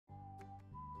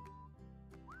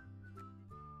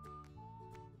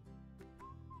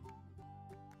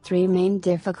3 main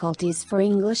difficulties for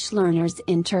English learners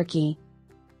in Turkey.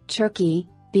 Turkey,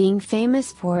 being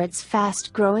famous for its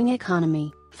fast-growing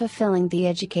economy, fulfilling the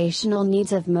educational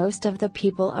needs of most of the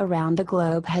people around the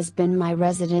globe, has been my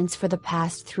residence for the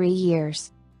past 3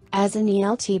 years. As an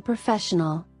ELT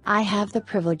professional, I have the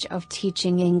privilege of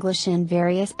teaching English in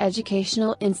various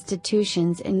educational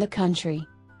institutions in the country.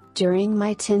 During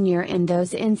my tenure in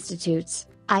those institutes,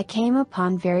 I came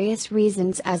upon various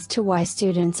reasons as to why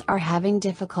students are having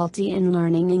difficulty in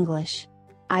learning English.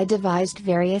 I devised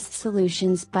various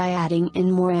solutions by adding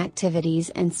in more activities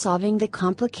and solving the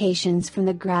complications from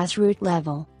the grassroots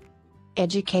level.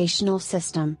 Educational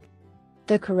system.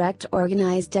 The correct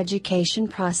organized education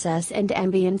process and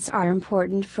ambience are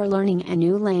important for learning a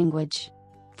new language.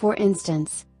 For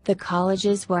instance, the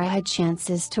colleges where I had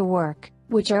chances to work,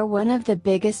 which are one of the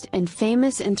biggest and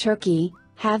famous in Turkey,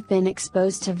 have been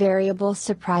exposed to variable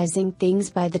surprising things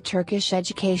by the Turkish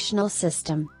educational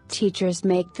system. Teachers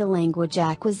make the language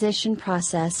acquisition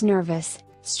process nervous,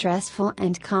 stressful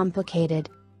and complicated.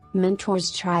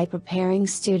 Mentors try preparing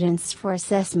students for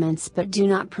assessments but do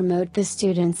not promote the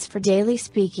students for daily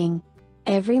speaking.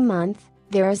 Every month,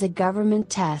 there is a government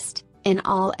test, in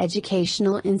all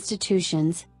educational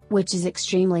institutions, which is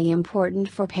extremely important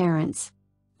for parents.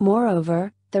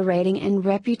 Moreover, the rating and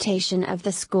reputation of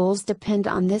the schools depend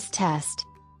on this test.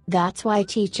 That's why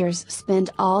teachers spend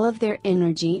all of their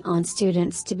energy on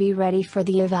students to be ready for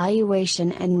the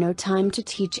evaluation and no time to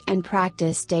teach and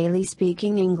practice daily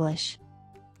speaking English.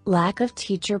 Lack of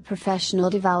teacher professional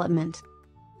development.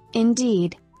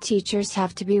 Indeed, teachers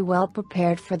have to be well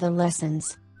prepared for the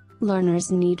lessons.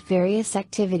 Learners need various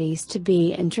activities to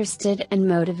be interested and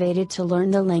motivated to learn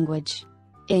the language.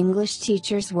 English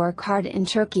teachers work hard in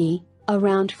Turkey,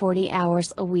 around 40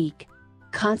 hours a week.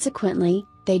 Consequently,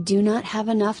 they do not have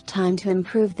enough time to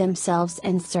improve themselves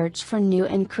and search for new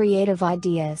and creative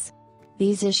ideas.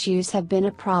 These issues have been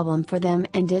a problem for them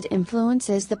and it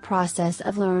influences the process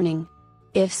of learning.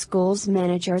 If schools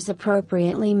managers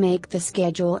appropriately make the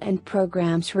schedule and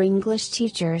programs for English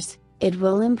teachers, it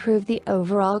will improve the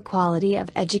overall quality of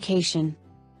education.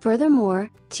 Furthermore,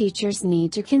 teachers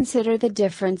need to consider the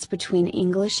difference between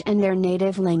English and their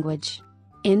native language.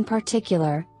 In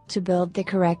particular, to build the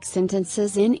correct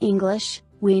sentences in English,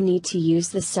 we need to use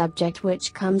the subject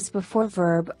which comes before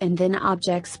verb and then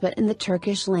objects, but in the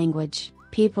Turkish language,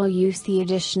 people use the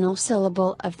additional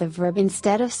syllable of the verb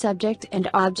instead of subject and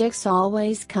objects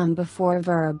always come before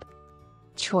verb.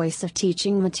 Choice of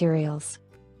teaching materials.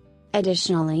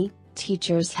 Additionally,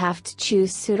 teachers have to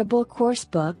choose suitable course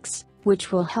books,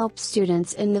 which will help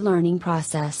students in the learning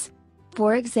process.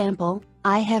 For example,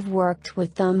 I have worked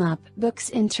with Thumb Up books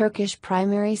in Turkish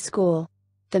primary school.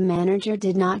 The manager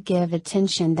did not give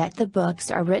attention that the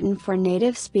books are written for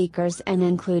native speakers and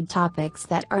include topics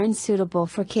that are unsuitable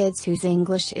for kids whose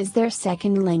English is their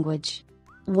second language.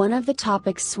 One of the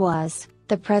topics was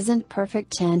the present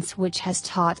perfect tense, which has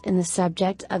taught in the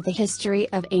subject of the history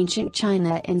of ancient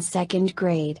China in 2nd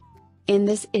grade. In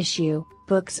this issue,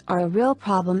 books are a real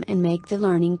problem and make the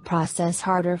learning process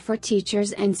harder for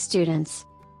teachers and students.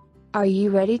 Are you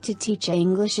ready to teach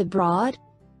English abroad?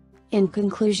 In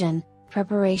conclusion,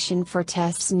 preparation for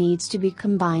tests needs to be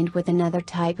combined with another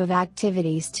type of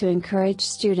activities to encourage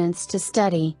students to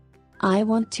study. I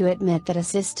want to admit that a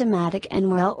systematic and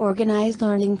well-organized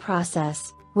learning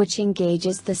process, which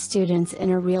engages the students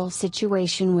in a real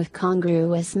situation with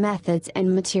congruous methods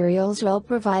and materials, will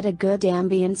provide a good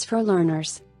ambience for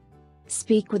learners.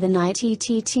 Speak with an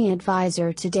ITTT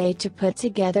advisor today to put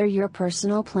together your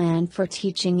personal plan for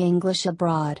teaching English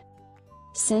abroad.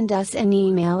 Send us an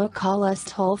email or call us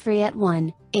toll-free at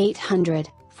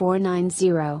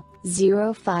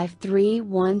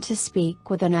 1-800-490-0531 to speak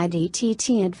with an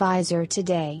ITTT advisor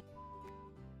today.